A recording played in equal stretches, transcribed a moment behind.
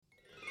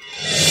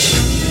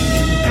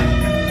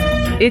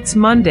It's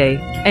Monday,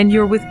 and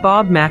you're with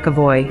Bob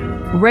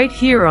McAvoy, right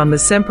here on the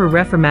Semper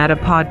Reformata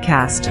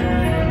podcast.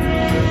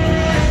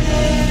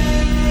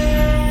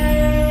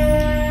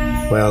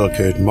 Well,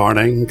 good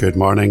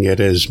morning. It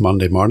is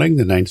Monday morning,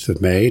 the 9th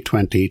of May,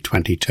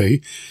 2022,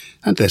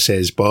 and this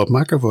is Bob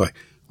McAvoy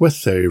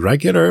with the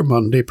regular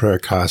Monday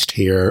PrayerCast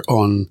here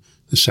on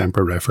the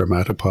Semper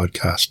Reformata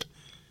podcast.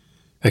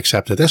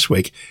 Except that this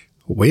week,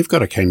 we've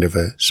got a kind of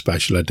a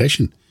special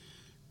edition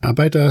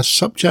about a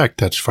subject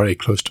that's very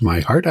close to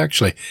my heart,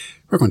 actually.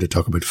 We're going to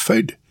talk about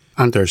food.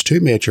 And there's two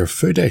major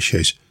food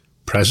issues: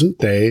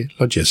 present-day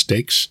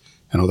logistics,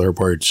 in other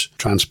words,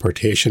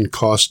 transportation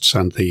costs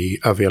and the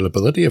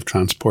availability of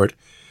transport,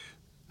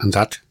 and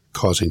that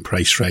causing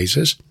price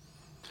rises.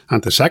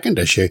 And the second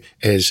issue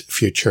is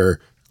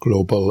future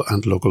global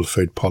and local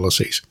food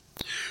policies.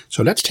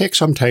 So let's take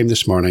some time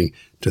this morning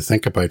to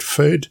think about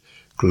food,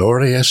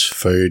 glorious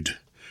food.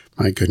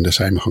 My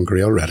goodness, I'm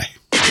hungry already.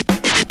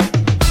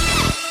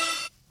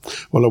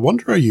 Well, I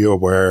wonder, are you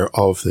aware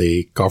of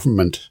the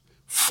government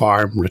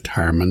farm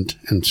retirement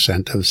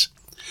incentives?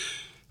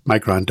 My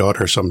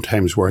granddaughter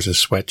sometimes wears a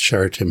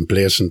sweatshirt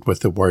emblazoned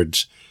with the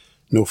words,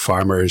 "No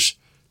farmers,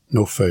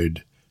 no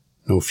food,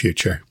 no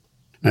future."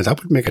 Now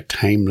that would make a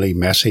timely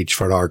message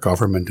for our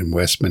government in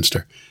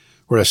Westminster,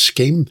 where a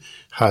scheme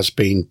has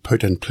been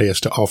put in place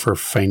to offer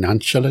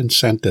financial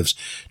incentives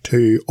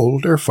to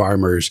older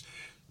farmers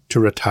to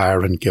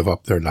retire and give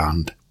up their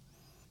land.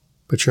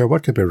 But sure,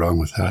 what could be wrong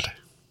with that?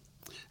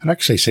 It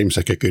actually seems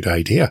like a good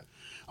idea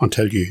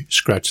until you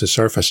scratch the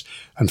surface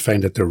and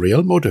find that the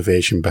real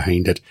motivation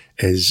behind it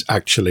is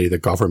actually the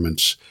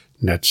government's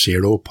net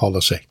zero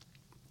policy.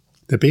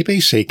 The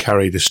BBC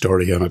carried a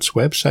story on its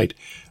website,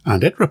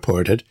 and it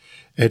reported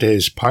it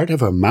is part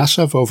of a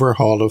massive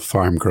overhaul of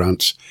farm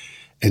grants,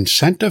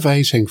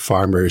 incentivising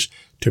farmers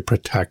to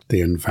protect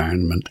the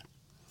environment.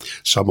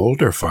 Some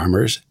older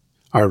farmers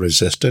are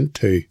resistant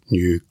to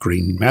new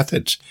green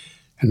methods,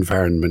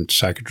 Environment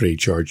Secretary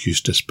George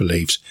Eustace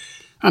believes,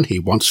 and he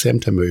wants them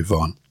to move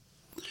on.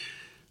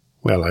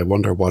 Well, I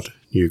wonder what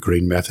new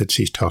green methods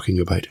he's talking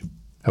about.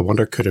 I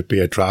wonder, could it be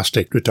a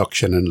drastic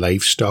reduction in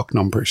livestock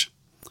numbers?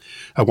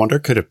 I wonder,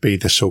 could it be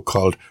the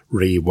so-called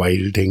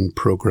rewilding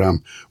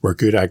programme, where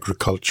good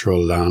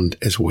agricultural land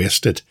is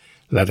wasted,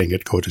 letting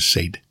it go to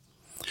seed?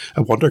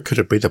 I wonder, could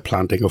it be the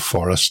planting of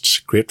forests,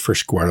 great for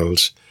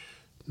squirrels,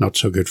 not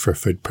so good for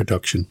food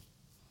production?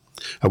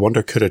 I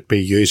wonder, could it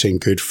be using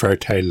good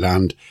fertile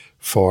land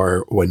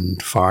for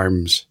wind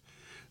farms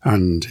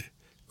and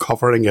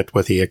covering it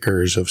with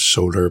acres of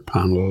solar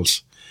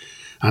panels?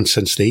 And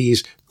since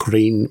these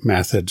green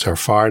methods are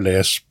far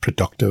less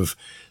productive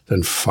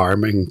than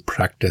farming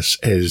practice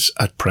is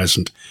at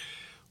present,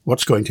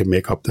 what's going to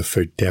make up the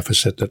food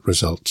deficit that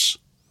results?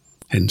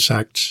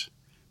 Insects,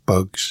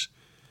 bugs,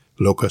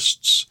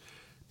 locusts,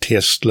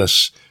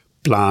 tasteless,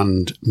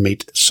 bland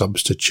meat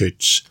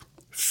substitutes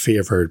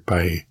favoured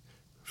by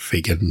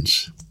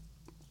vegans.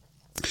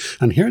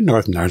 And here in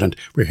Northern Ireland,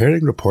 we're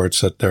hearing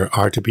reports that there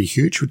are to be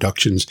huge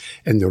reductions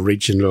in the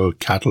regional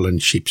cattle and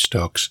sheep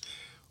stocks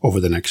over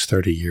the next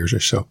 30 years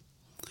or so.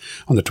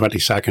 On the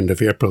 22nd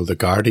of April, The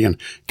Guardian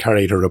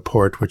carried a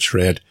report which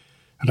read,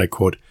 and I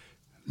quote,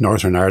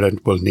 "Northern Ireland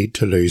will need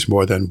to lose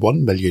more than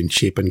 1 million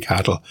sheep and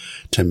cattle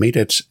to meet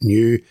its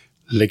new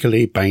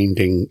legally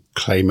binding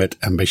climate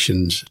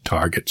emissions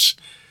targets,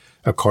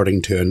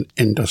 according to an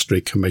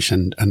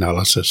industry-commissioned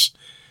analysis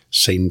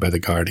seen by The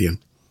Guardian."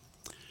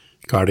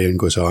 Guardian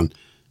goes on,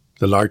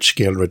 "The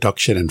large-scale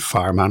reduction in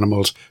farm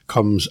animals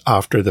comes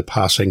after the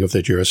passing of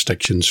the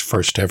jurisdiction's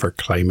first-ever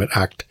Climate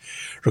Act,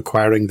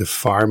 requiring the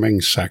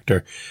farming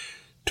sector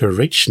to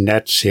reach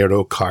net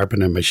zero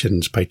carbon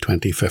emissions by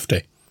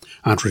 2050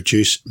 and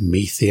reduce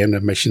methane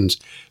emissions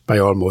by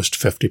almost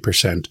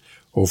 50%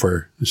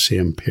 over the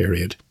same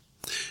period."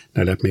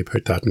 Now let me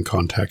put that in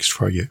context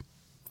for you.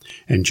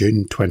 In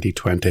June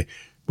 2020,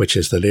 which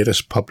is the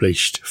latest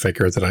published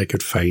figure that I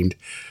could find,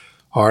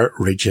 our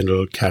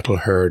regional cattle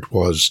herd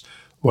was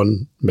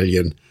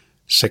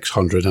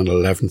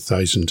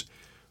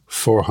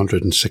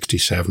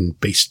 1,611,467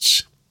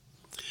 beasts.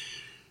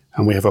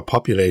 And we have a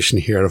population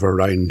here of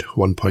around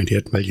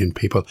 1.8 million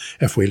people.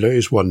 If we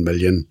lose 1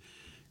 million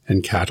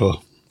in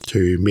cattle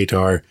to meet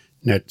our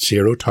net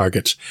zero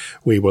targets,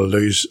 we will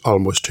lose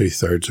almost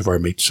 2/3 of our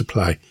meat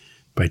supply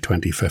by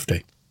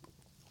 2050.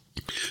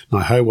 Now,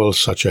 how will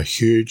such a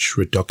huge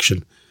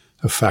reduction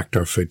affect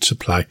our food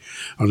supply?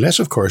 Unless,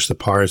 of course, the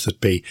powers that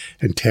be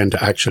intend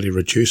to actually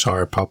reduce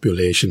our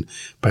population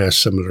by a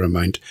similar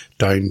amount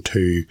down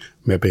to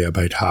maybe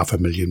about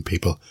 500,000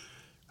 people.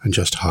 And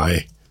just how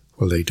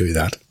will they do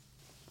that?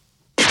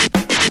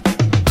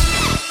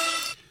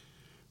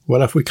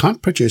 Well, if we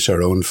can't produce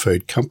our own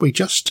food, can't we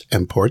just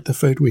import the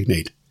food we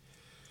need?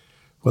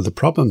 Well, the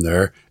problem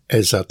there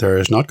is that there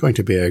is not going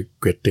to be a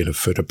great deal of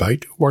food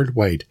about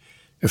worldwide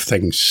if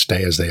things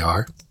stay as they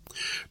are.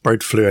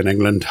 Bird flu in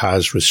England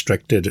has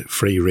restricted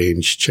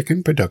free-range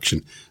chicken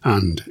production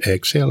and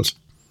egg sales.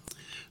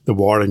 The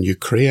war in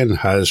Ukraine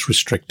has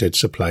restricted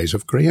supplies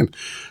of grain.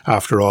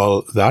 After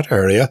all, that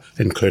area,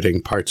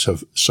 including parts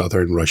of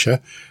southern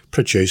Russia,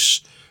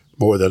 produce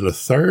more than a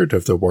third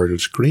of the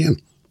world's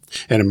grain.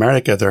 In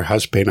America, there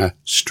has been a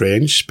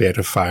strange spate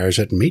of fires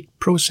at meat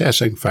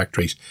processing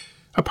factories,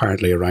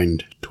 apparently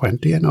around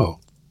 20 in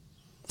all.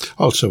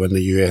 Also in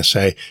the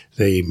USA,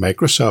 the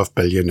Microsoft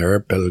billionaire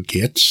Bill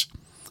Gates,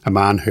 a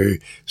man who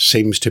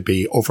seems to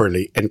be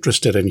overly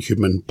interested in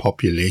human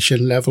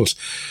population levels,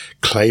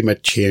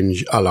 climate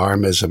change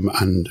alarmism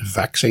and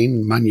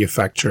vaccine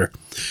manufacturer,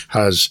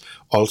 has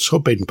also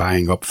been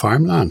buying up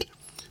farmland,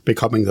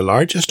 becoming the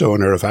largest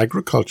owner of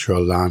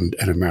agricultural land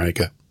in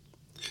America.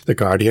 The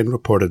Guardian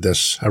reported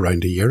this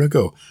around a year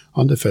ago,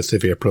 on the 5th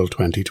of April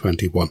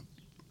 2021.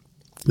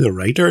 The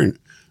writer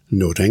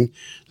noting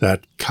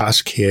that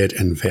Cascade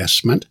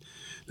Investment,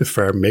 the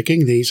firm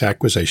making these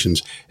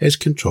acquisitions, is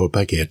controlled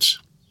by Gates.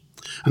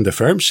 And the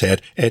firm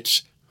said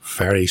it's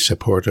very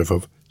supportive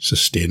of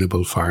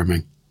sustainable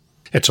farming.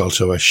 It's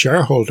also a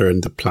shareholder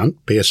in the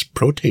plant-based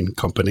protein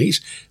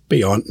companies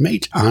Beyond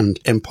Meat and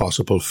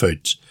Impossible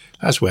Foods,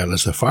 as well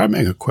as the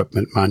farming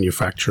equipment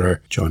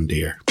manufacturer John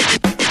Deere.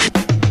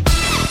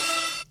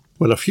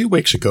 Well, a few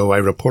weeks ago, I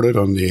reported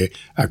on the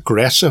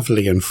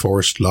aggressively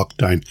enforced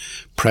lockdown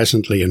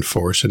presently in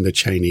force in the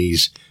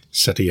Chinese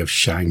city of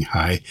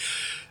Shanghai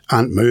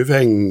and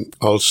moving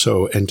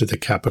also into the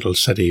capital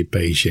city,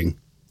 Beijing.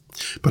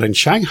 But in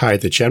Shanghai,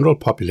 the general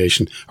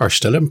population are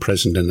still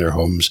imprisoned in their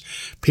homes.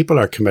 People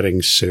are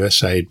committing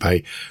suicide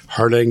by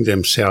hurling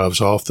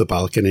themselves off the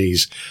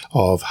balconies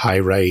of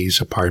high-rise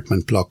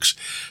apartment blocks,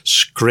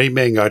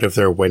 screaming out of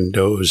their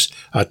windows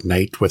at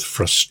night with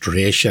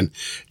frustration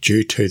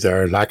due to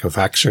their lack of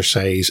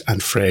exercise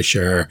and fresh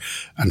air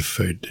and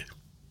food.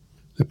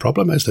 The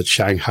problem is that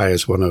Shanghai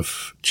is one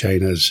of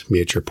China's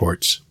major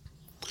ports.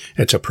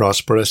 It's a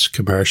prosperous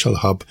commercial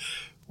hub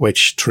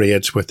which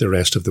trades with the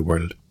rest of the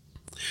world.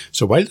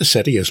 So while the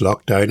city is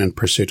locked down in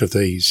pursuit of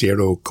the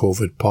zero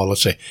COVID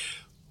policy,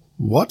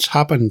 what's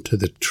happened to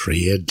the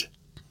trade?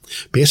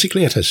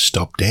 Basically, it has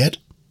stopped dead.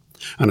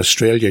 An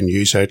Australian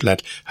news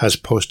outlet has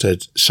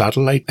posted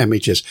satellite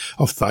images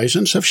of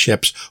thousands of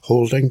ships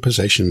holding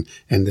position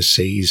in the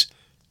seas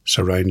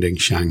surrounding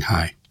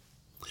Shanghai.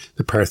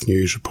 The Perth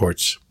News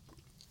reports,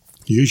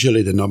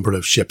 usually the number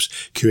of ships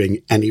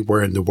queuing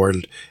anywhere in the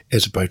world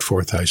is about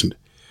 4,000.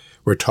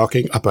 We're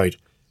talking about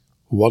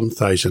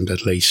 1,000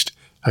 at least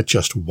at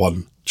just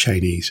one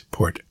Chinese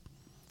port.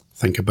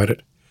 Think about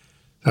it.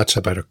 That's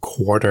about a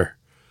quarter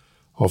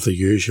of the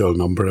usual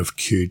number of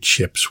queued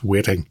ships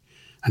waiting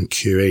and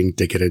queuing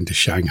to get into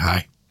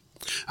Shanghai.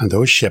 And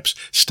those ships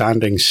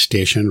standing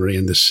stationary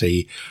in the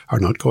sea are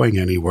not going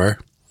anywhere.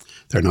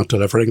 They're not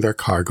delivering their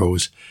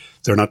cargoes.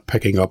 They're not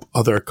picking up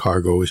other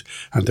cargoes,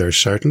 and they're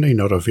certainly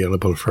not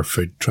available for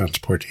food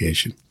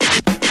transportation.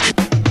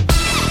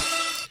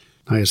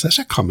 Now, is this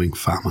a coming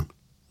famine?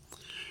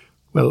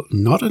 Well,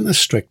 not in the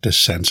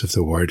strictest sense of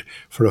the word,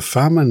 for a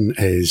famine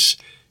is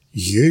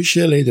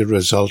usually the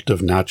result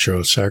of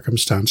natural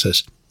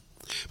circumstances.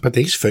 But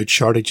these food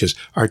shortages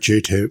are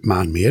due to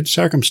man-made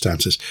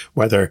circumstances,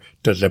 whether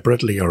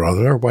deliberately or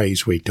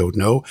otherwise, we don't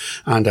know.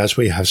 And as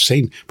we have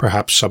seen,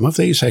 perhaps some of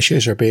these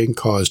issues are being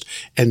caused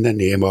in the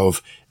name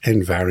of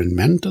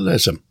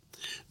environmentalism.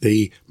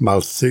 The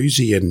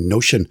Malthusian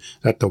notion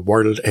that the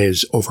world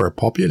is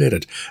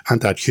overpopulated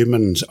and that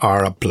humans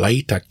are a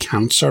blight, a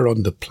cancer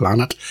on the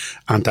planet,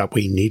 and that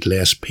we need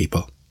less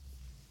people.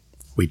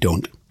 We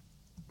don't.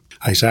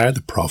 Isaiah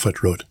the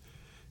prophet wrote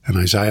in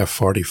Isaiah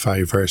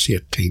 45 verse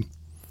 18,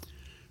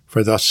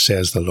 "For thus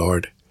says the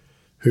Lord,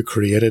 who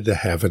created the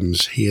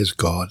heavens, he is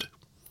God.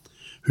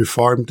 Who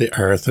formed the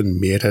earth and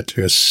made it,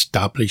 who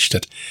established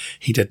it.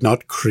 He did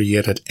not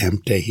create it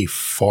empty, he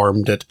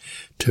formed it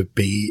to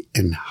be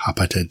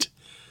inhabited.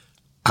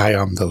 I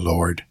am the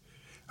Lord,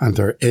 and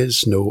there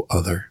is no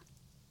other."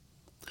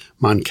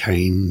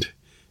 Mankind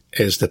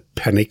is the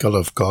pinnacle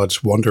of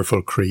God's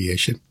wonderful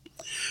creation.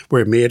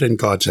 We're made in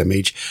God's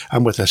image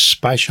and with a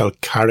special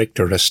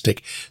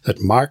characteristic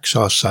that marks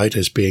us out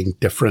as being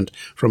different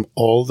from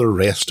all the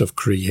rest of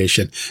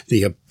creation,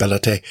 the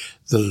ability,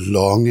 the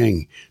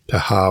longing to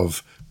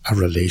have a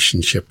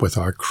relationship with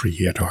our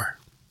Creator.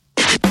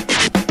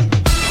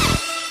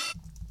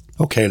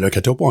 Okay, look, I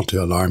don't want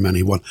to alarm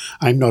anyone.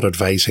 I'm not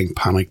advising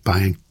panic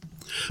buying.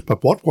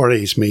 But what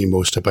worries me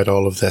most about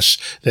all of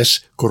this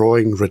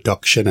growing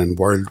reduction in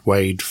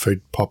worldwide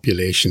food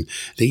population,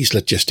 these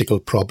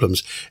logistical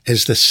problems,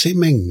 is the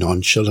seeming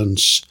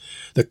nonchalance,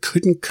 the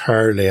couldn't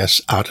care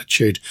less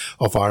attitude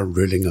of our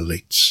ruling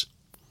elites.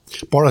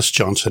 Boris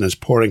Johnson is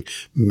pouring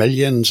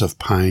millions of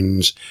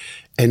pounds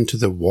into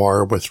the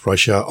war with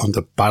Russia on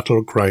the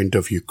battleground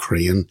of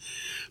Ukraine.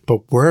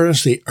 But where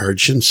is the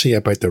urgency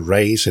about the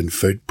rise in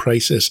food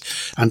prices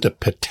and the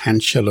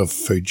potential of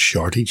food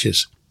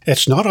shortages?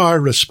 It's not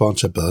our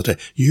responsibility,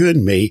 you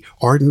and me,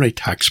 ordinary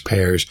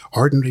taxpayers,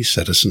 ordinary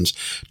citizens,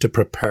 to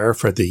prepare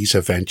for these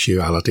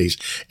eventualities.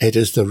 It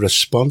is the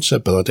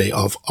responsibility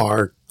of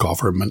our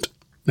government.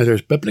 Now,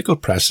 there's biblical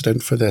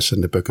precedent for this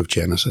in the book of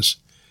Genesis.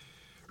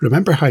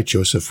 Remember how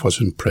Joseph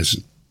was in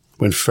prison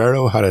when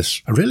Pharaoh had a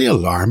really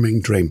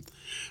alarming dream.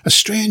 A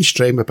strange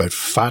dream about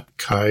fat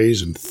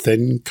cows and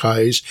thin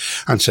cows,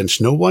 and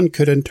since no one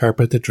could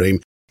interpret the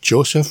dream,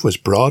 Joseph was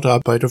brought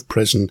up out of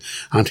prison,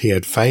 and he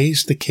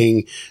advised the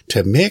king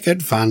to make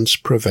advance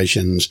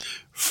provisions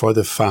for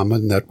the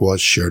famine that was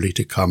surely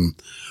to come,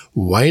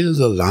 while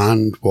the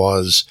land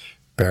was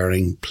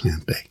bearing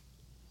plenty.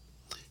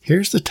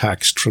 Here's the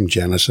text from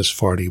Genesis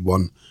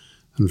 41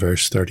 and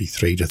verse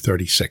 33 to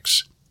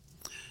 36.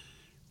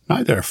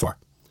 Now therefore,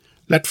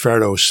 let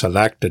Pharaoh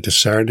select a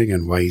discerning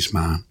and wise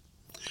man,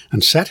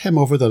 and set him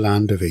over the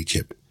land of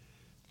Egypt.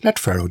 Let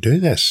Pharaoh do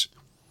this,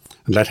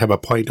 and let him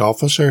appoint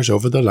officers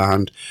over the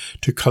land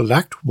to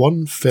collect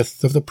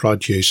 1/5 of the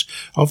produce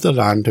of the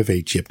land of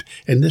Egypt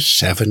in the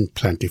 7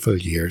 plentiful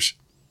years.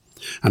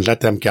 And let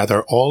them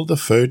gather all the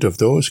food of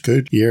those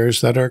good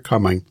years that are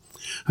coming,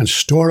 and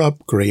store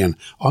up grain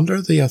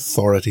under the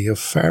authority of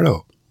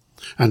Pharaoh.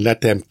 And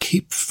let them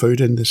keep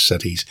food in the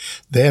cities.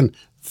 Then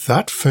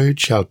that food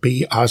shall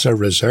be as a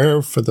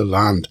reserve for the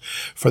land,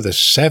 for the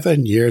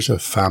 7 years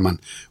of famine,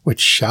 which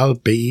shall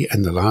be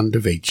in the land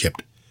of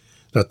Egypt,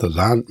 that the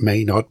land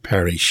may not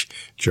perish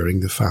during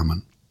the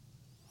famine.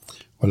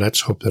 Well,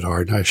 let's hope that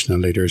our national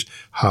leaders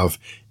have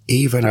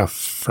even a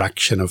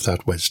fraction of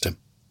that wisdom.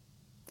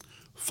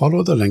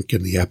 Follow the link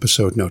in the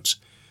episode notes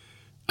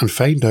and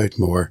find out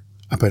more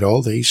about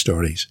all these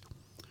stories.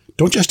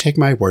 Don't just take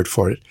my word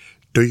for it.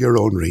 Do your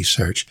own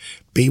research.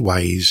 Be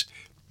wise.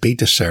 Be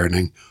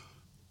discerning.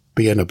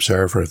 Be an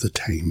observer of the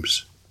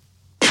times.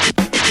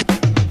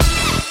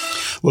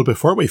 Well,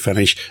 before we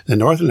finish, the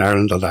Northern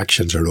Ireland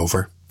elections are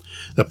over.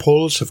 The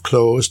polls have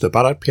closed, the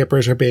ballot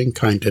papers are being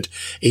counted,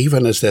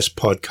 even as this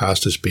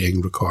podcast is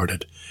being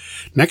recorded.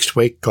 Next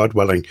week, God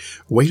willing,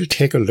 we'll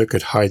take a look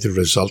at how the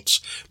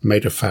results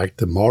might affect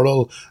the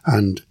moral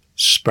and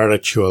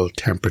spiritual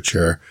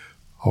temperature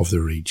of the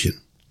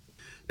region.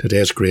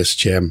 Today's Grace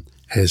Gem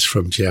is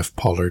from Jeff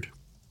Pollard.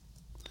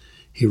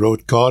 He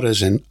wrote, God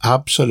is in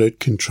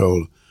absolute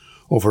control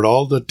over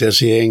all the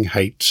dizzying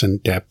heights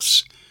and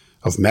depths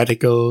of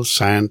medical,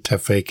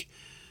 scientific,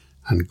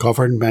 and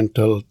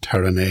governmental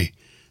tyranny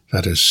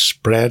that is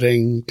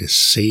spreading,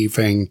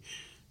 deceiving,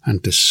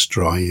 and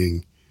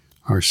destroying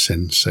our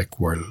sin-sick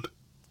world.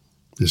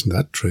 Isn't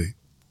that true?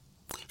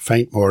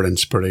 Find more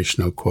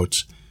inspirational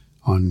quotes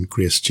on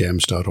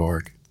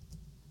gracegems.org.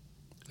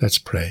 Let's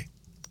pray.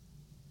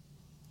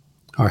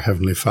 Our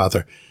Heavenly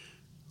Father,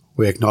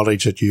 we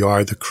acknowledge that you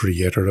are the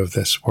creator of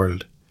this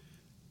world,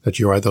 that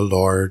you are the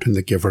Lord and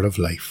the giver of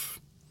life,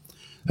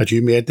 that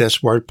you made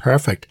this world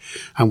perfect,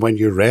 and when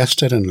you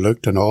rested and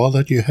looked on all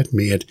that you had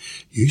made,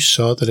 you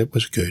saw that it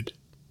was good.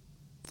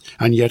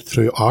 And yet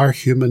through our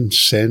human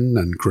sin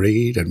and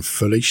greed and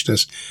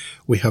foolishness,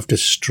 we have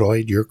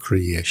destroyed your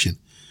creation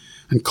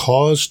and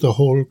caused the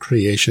whole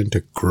creation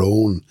to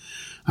groan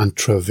and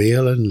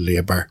travail and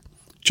labour,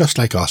 just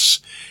like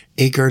us,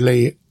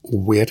 eagerly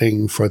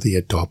waiting for the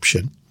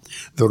adoption,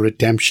 the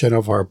redemption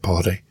of our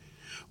body,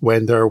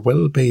 when there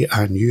will be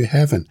a new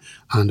heaven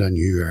and a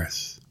new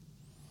earth.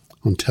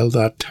 Until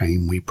that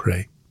time, we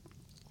pray,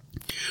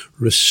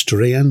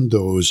 restrain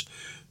those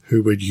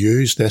who would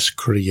use this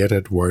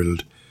created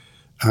world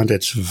and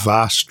its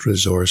vast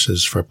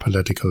resources for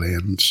political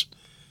ends,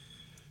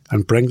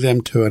 and bring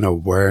them to an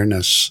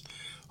awareness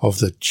of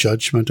the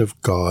judgment of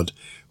God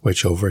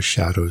which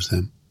overshadows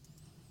them.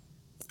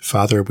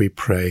 Father, we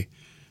pray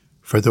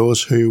for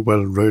those who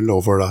will rule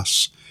over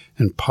us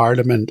in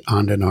Parliament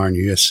and in our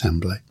new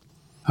Assembly.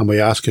 And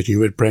we ask that you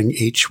would bring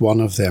each one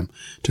of them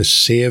to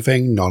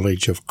saving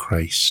knowledge of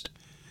Christ,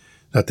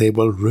 that they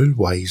will rule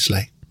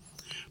wisely,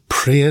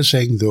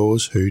 praising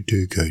those who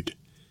do good,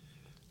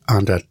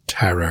 and a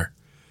terror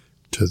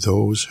to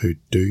those who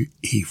do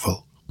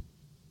evil.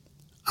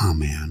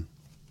 Amen.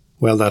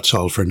 Well, that's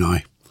all for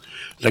now.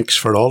 Links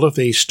for all of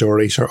these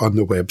stories are on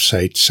the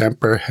website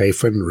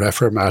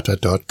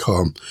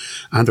semper-reformata.com,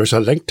 and there's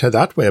a link to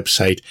that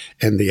website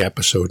in the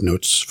episode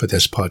notes for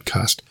this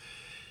podcast.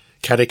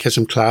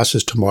 Catechism class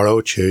is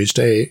tomorrow,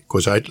 Tuesday. It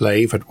goes out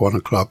live at 1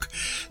 o'clock.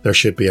 There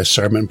should be a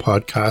sermon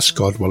podcast,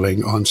 God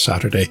willing, on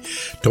Saturday.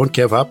 Don't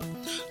give up.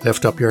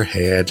 Lift up your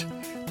head.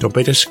 Don't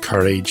be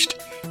discouraged.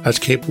 Let's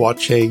keep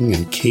watching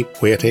and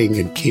keep waiting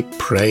and keep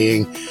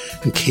praying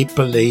and keep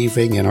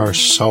believing in our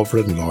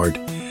sovereign Lord,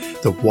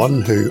 the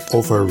one who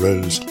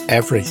overrules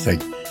everything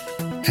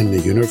in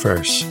the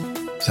universe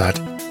that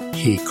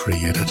he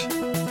created.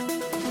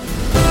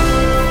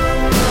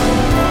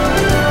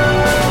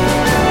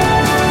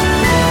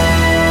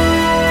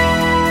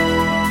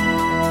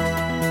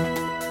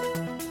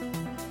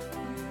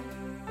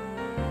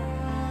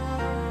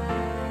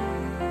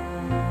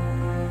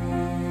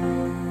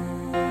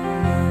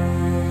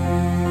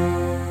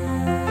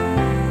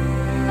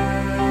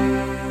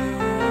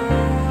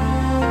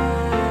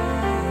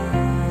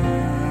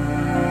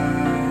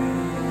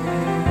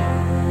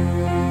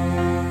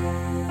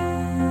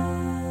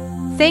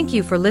 Thank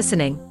you for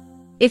listening.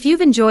 If you've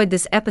enjoyed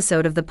this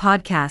episode of the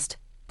podcast,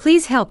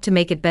 please help to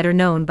make it better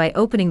known by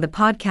opening the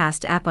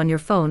podcast app on your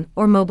phone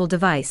or mobile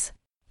device.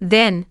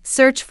 Then,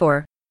 search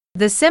for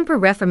the Semper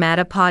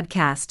Reformata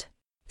podcast.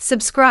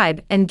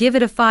 Subscribe and give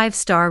it a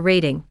 5-star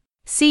rating.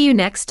 See you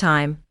next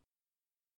time.